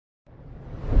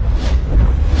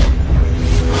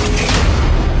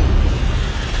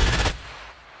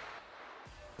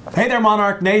Hey there,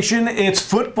 Monarch Nation. It's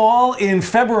football in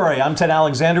February. I'm Ted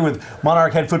Alexander with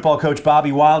Monarch head football coach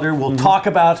Bobby Wilder. We'll talk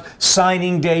about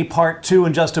signing day part 2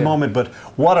 in just a moment, but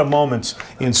what a moment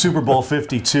in Super Bowl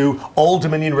 52. Old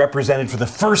Dominion represented for the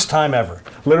first time ever.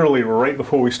 Literally right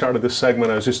before we started this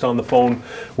segment, I was just on the phone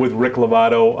with Rick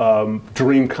Lovato.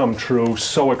 Dream come true.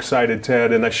 So excited,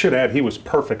 Ted. And I should add, he was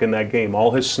perfect in that game.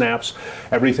 All his snaps,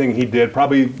 everything he did.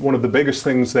 Probably one of the biggest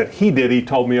things that he did, he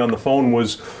told me on the phone,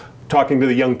 was talking to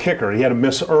the young kicker. He had a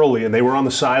miss early, and they were on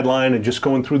the sideline and just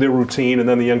going through their routine, and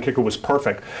then the young kicker was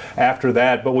perfect after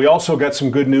that. But we also got some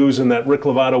good news in that Rick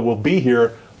Lovato will be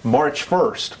here March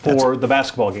 1st for the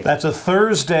basketball game. That's a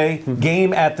Thursday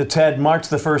game at the TED, March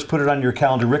the 1st. Put it on your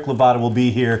calendar. Rick Lovato will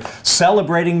be here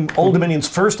celebrating Old Dominion's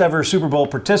first ever Super Bowl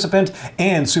participant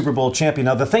and Super Bowl champion.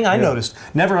 Now, the thing I noticed,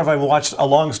 never have I watched a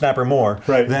long snapper more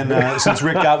than since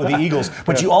Rick got with the Eagles,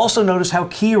 but you also notice how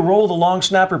key a role the long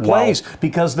snapper plays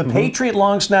because the Patriot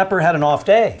long snapper had an off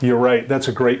day. You're right. That's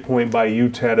a great point by you,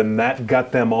 Ted, and that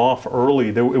got them off early.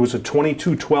 It was a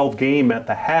 22-12 game at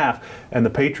the half, and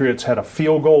the Patriots had a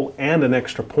field goal and an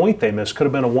extra point they missed. Could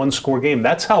have been a one-score game.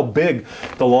 That's how big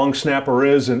the long snapper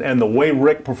is, and the way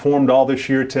Rick performed all this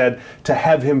year, Ted, to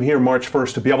have him here March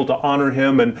 1st, to be able to honor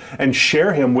him and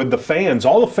share him with the fans,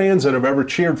 all the fans that have ever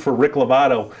cheered for Rick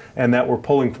Lovato and that were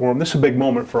pulling for him. This is a big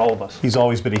moment for all of us. He's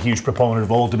always been a huge proponent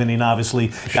of Old Dominion,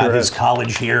 obviously. Got his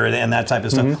college here and that type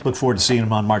of stuff. Look forward to seeing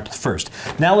him on March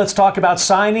 1st. Now let's talk about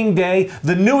signing day.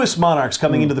 The newest Monarchs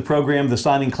coming into the program, the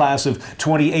signing class of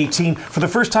 2018. For the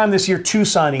first time this year, 2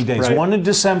 signing days. One in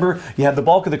December, you had the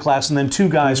bulk of the class, and then 2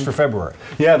 guys for February.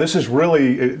 Yeah, this is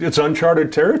really, it's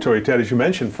uncharted territory, Ted, as you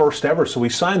mentioned, first ever. So we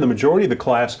signed the majority of the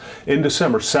class in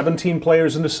December, 17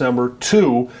 players in December,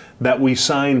 2 that we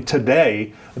signed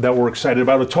today that we're excited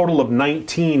about, a total of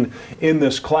 19 in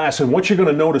this class. And what you're going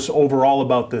to notice overall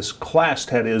about this class,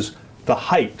 Ted, is the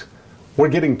height. We're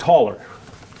getting taller.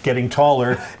 Getting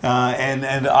taller,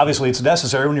 and obviously it's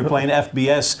necessary when you're playing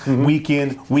FBS week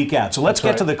in, week out. So let's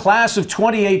get to the class of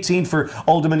 2018 for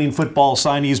Old Dominion football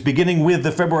signees, beginning with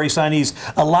the February signees.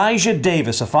 Elijah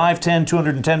Davis, a 5'10",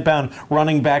 210-pound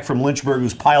running back from Lynchburg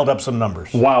who's piled up some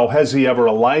numbers. Wow, has he ever.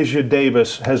 Elijah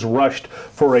Davis has rushed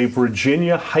for a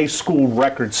Virginia high school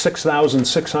record,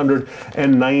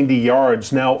 6,690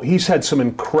 yards. Now, he's had some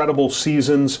incredible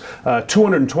seasons,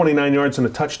 229 yards and a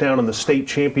touchdown in the state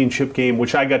championship game,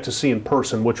 which I got to see in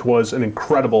person, which was an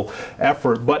incredible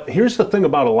effort. But here's the thing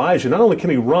about Elijah. Not only can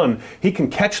he run, he can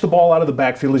catch the ball out of the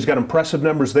backfield. He's got impressive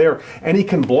numbers there, and he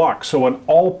can block. So an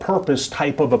all-purpose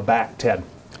type of a back, Ted.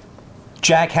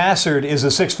 Jack Hassard is a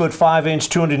 6'5",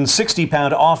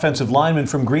 260-pound offensive lineman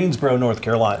from Greensboro, North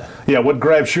Carolina. Yeah, what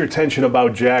grabs your attention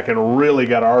about Jack and really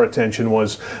got our attention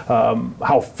was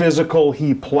how physical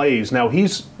he plays. Now,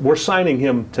 we're signing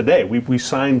him today. We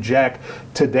signed Jack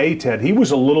today, Ted. He was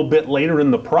a little bit later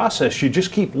in the process. You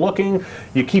just keep looking,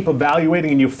 you keep evaluating,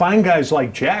 and you find guys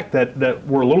like Jack that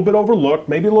were a little bit overlooked,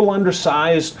 maybe a little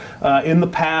undersized in the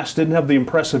past, didn't have the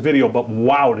impressive video, but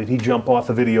wow, did he jump off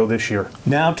the video this year.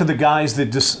 Now to the guys that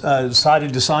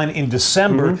decided to sign in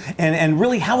December, and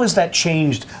really, how has that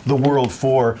changed the world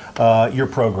for your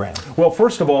program? Well,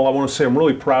 first of all, I want to say I'm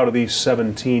really proud of these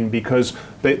 17 because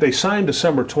they signed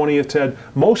December 20th, Ted.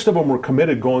 Most of them were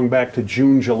committed going back to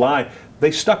June, July.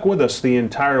 They stuck with us the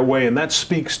entire way, and that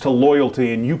speaks to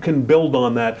loyalty, and you can build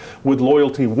on that with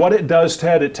loyalty. What it does,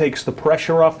 Ted, it takes the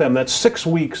pressure off them. That's 6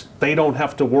 weeks. They don't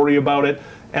have to worry about it.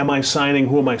 Am I signing?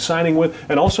 Who am I signing with?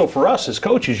 And also for us as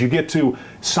coaches, you get to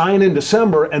sign in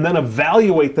December and then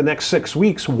evaluate the next 6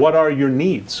 weeks. What are your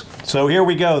needs? So here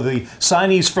we go. The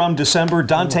signees from December,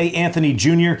 Dante Anthony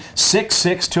Jr.,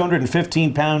 6'6",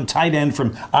 215-pound tight end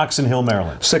from Oxon Hill,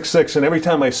 Maryland. 6'6", and every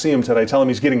time I see him, Ted, I tell him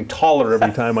he's getting taller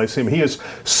every time I see him. He is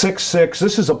 6'6".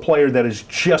 This is a player that is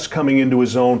just coming into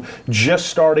his own, just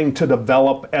starting to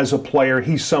develop as a player.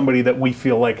 He's somebody that we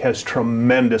feel like has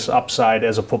tremendous upside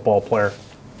as a football player.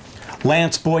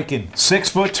 Lance Boykin, 6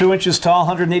 foot 2 inches tall,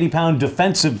 180-pound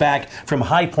defensive back from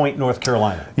High Point, North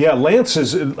Carolina. Yeah, Lance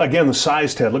is, again, the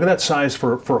size, Ted. Look at that size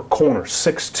for a corner,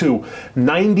 6'2",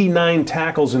 99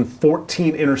 tackles and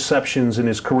 14 interceptions in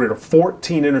his career.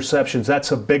 14 interceptions,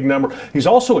 that's a big number. He's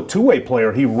also a two-way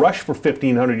player. He rushed for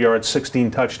 1,500 yards, 16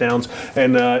 touchdowns.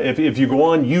 And if you go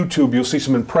on YouTube, you'll see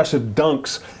some impressive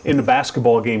dunks in the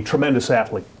basketball game. Tremendous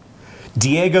athlete.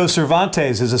 Diego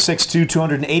Cervantes is a 6'2",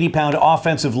 280-pound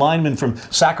offensive lineman from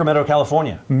Sacramento,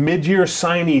 California. Mid-year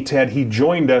signee, Ted. He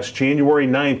joined us January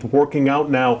 9th, working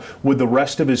out now with the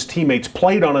rest of his teammates.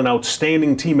 Played on an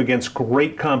outstanding team against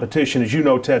great competition. As you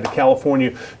know, Ted, the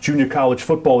California Junior College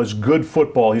football is good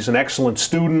football. He's an excellent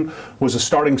student, was a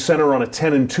starting center on a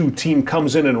 10-2 team,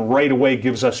 comes in and right away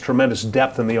gives us tremendous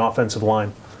depth in the offensive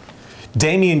line.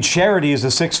 Damian Charity is a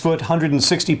 6',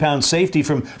 160-pound safety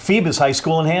from Phoebus High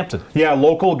School in Hampton. Yeah,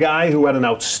 local guy who had an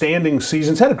outstanding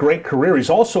season. He's had a great career. He's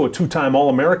also a two-time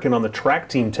All-American on the track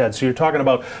team, Ted. So you're talking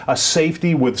about a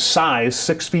safety with size,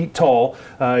 6 feet tall.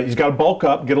 He's got to bulk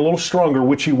up, get a little stronger,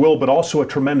 which he will, but also a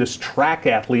tremendous track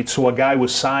athlete, so a guy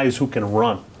with size who can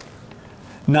run.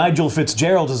 Nigel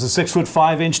Fitzgerald is a 6',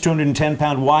 5-inch,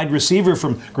 210-pound wide receiver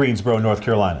from Greensboro, North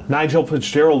Carolina. Nigel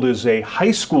Fitzgerald is a high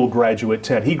school graduate,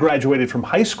 Ted. He graduated from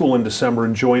high school in December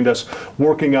and joined us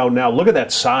working out now. Look at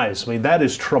that size. I mean, that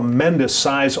is tremendous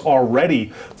size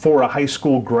already for a high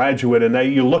school graduate. And now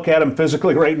you look at him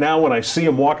physically right now, when I see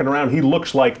him walking around, he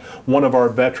looks like one of our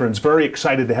veterans. Very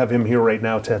excited to have him here right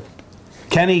now, Ted.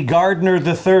 Kenny Gardner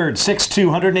III,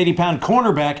 6'2", 180-pound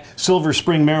cornerback, Silver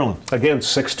Spring, Maryland. Again,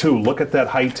 6'2". Look at that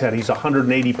height, Ted. He's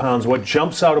 180 pounds. What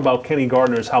jumps out about Kenny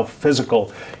Gardner is how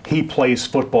physical he plays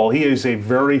football. He is a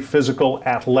very physical,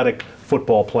 athletic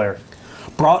football player.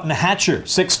 Broughton Hatcher,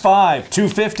 6'5",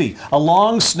 250, a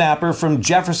long snapper from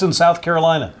Jefferson, South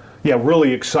Carolina. Yeah,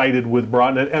 really excited with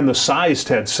Broughton. And the size,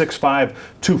 Ted, 6'5",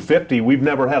 250. We've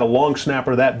never had a long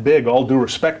snapper that big. All due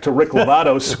respect to Rick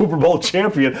Lovato, Super Bowl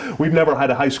champion. We've never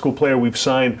had a high school player we've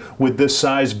signed with this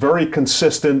size. Very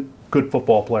consistent, good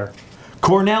football player.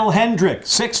 Cornell Hendrick,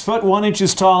 6 foot 1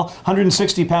 inches tall,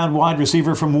 160-pound wide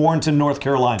receiver from Warrenton, North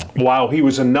Carolina. Wow, he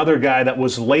was another guy that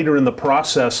was later in the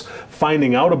process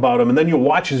finding out about him. And then you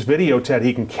watch his video, Ted.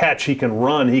 He can catch, he can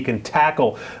run, he can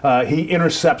tackle, he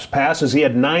intercepts passes. He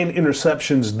had 9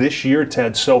 interceptions this year,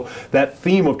 Ted. So that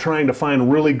theme of trying to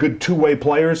find really good two-way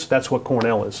players, that's what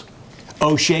Cornell is.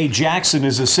 O'Shea Jackson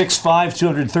is a 6'5",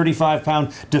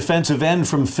 235-pound defensive end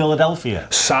from Philadelphia.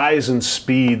 Size and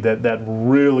speed that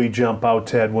really jump out,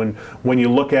 Ted, when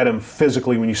you look at him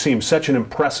physically, when you see him. Such an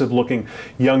impressive-looking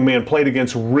young man. Played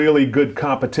against really good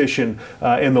competition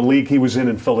in the league he was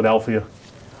in Philadelphia.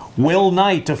 Will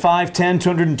Knight, a 5'10",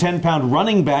 210-pound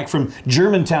running back from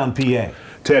Germantown, PA.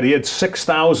 Ted, he had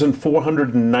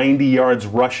 6,490 yards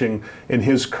rushing in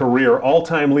his career,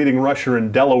 all-time leading rusher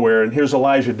in Delaware. And here's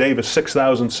Elijah Davis,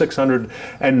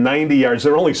 6,690 yards.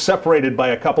 They're only separated by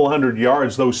a couple hundred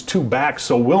yards, those two backs.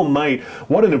 So Will Knight,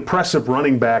 what an impressive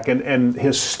running back. And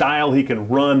his style, he can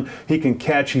run, he can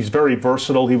catch, he's very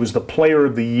versatile. He was the player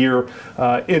of the year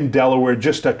in Delaware.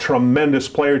 Just a tremendous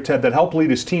player, Ted, that helped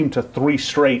lead his team to 3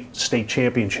 straight state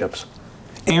championships.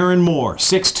 Aaron Moore,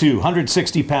 6'2",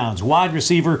 160 pounds, wide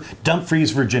receiver,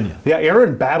 Dumfries, Virginia. Yeah,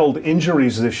 Aaron battled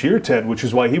injuries this year, Ted, which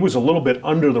is why he was a little bit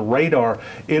under the radar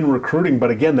in recruiting.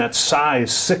 But again, that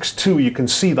size, 6'2", you can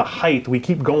see the height. We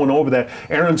keep going over that.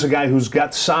 Aaron's a guy who's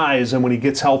got size, and when he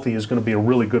gets healthy, is going to be a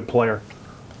really good player.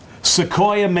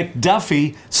 Sequoia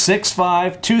McDuffie,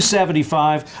 6'5",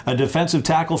 275, a defensive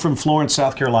tackle from Florence,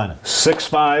 South Carolina.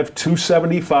 6'5",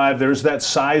 275. There's that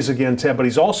size again, Ted, but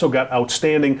he's also got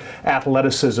outstanding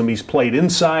athleticism. He's played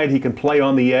inside, he can play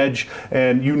on the edge,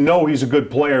 and you know he's a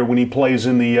good player when he plays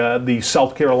in the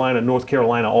South Carolina, North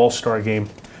Carolina All-Star game.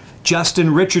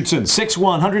 Justin Richardson,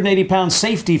 6'1", 180-pound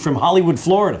safety from Hollywood,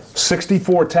 Florida.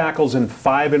 64 tackles and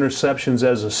 5 interceptions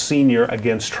as a senior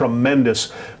against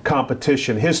tremendous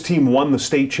competition. His team won the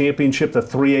state championship, the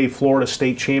 3A Florida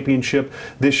State Championship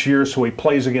this year, so he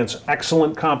plays against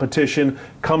excellent competition,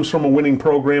 comes from a winning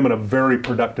program, and a very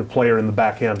productive player in the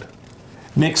back end.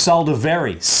 Nick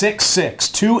Saldiveri,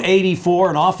 6'6",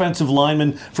 284, an offensive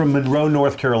lineman from Monroe,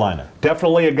 North Carolina.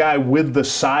 Definitely a guy with the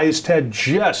size, Ted,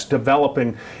 just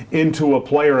developing into a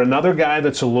player. Another guy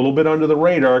that's a little bit under the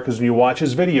radar, because when you watch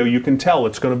his video, you can tell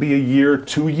it's going to be a year,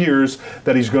 2 years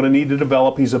that he's going to need to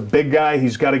develop. He's a big guy.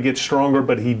 He's got to get stronger,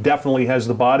 but he definitely has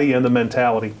the body and the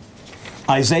mentality.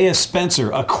 Isaiah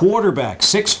Spencer, a quarterback,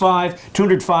 6'5",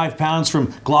 205 pounds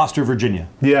from Gloucester, Virginia.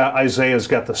 Yeah, Isaiah's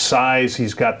got the size,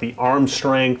 he's got the arm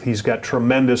strength, he's got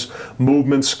tremendous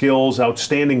movement skills,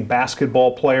 outstanding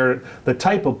basketball player. The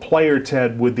type of player,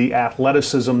 Ted, with the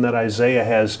athleticism that Isaiah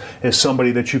has is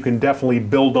somebody that you can definitely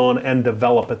build on and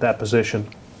develop at that position.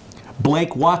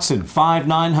 Blake Watson, 5'9",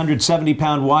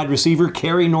 170-pound wide receiver,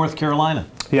 Cary, North Carolina.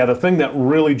 Yeah, the thing that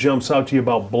really jumps out to you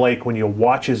about Blake when you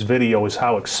watch his video is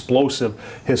how explosive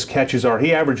his catches are.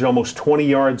 He averaged almost 20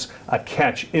 yards a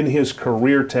catch in his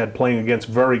career, Ted, playing against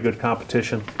very good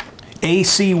competition.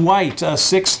 A.C. White, a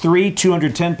 6'3",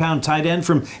 210-pound tight end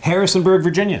from Harrisonburg,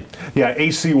 Virginia. Yeah,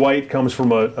 A.C. White comes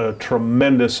from a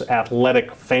tremendous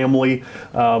athletic family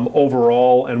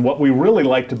overall, and what we really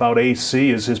liked about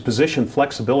A.C. is his position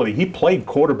flexibility. He played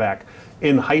quarterback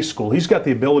in high school. He's got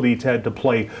the ability, Ted, to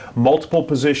play multiple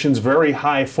positions, very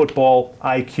high football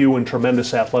IQ, and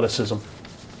tremendous athleticism.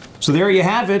 So there you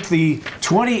have it, the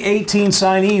 2018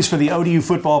 signees for the ODU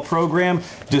football program,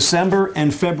 December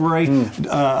and February,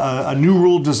 a new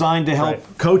rule designed to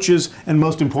help coaches and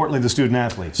most importantly the student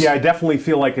athletes. Yeah, I definitely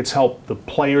feel like it's helped the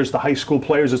players, the high school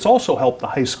players. It's also helped the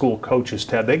high school coaches,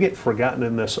 Ted. They get forgotten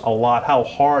in this a lot, how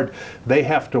hard they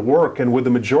have to work. And with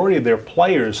the majority of their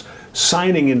players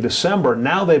signing in December,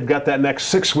 now they've got that next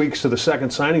 6 weeks to the second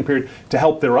signing period to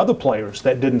help their other players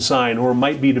that didn't sign or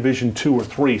might be Division II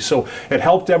or III. So it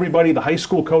helped everybody. The high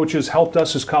school coaches helped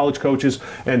us as college coaches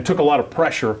and took a lot of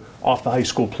pressure off the high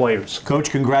school players.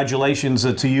 Coach,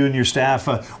 congratulations to you and your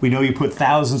staff. We know you put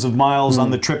thousands of miles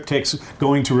on the triptychs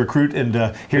going to recruit, and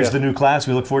here's the new class.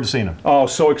 We look forward to seeing them. Oh,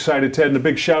 so excited, Ted, and a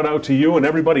big shout out to you and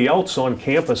everybody else on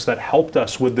campus that helped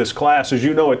us with this class. As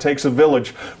you know, it takes a village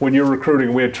when you're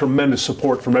recruiting. We had tremendous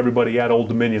support from everybody at Old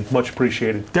Dominion. Much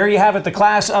appreciated. There you have it, the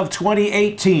class of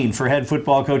 2018 for head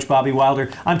football coach Bobby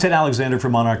Wilder. I'm Ted Alexander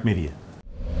from Monarch Media.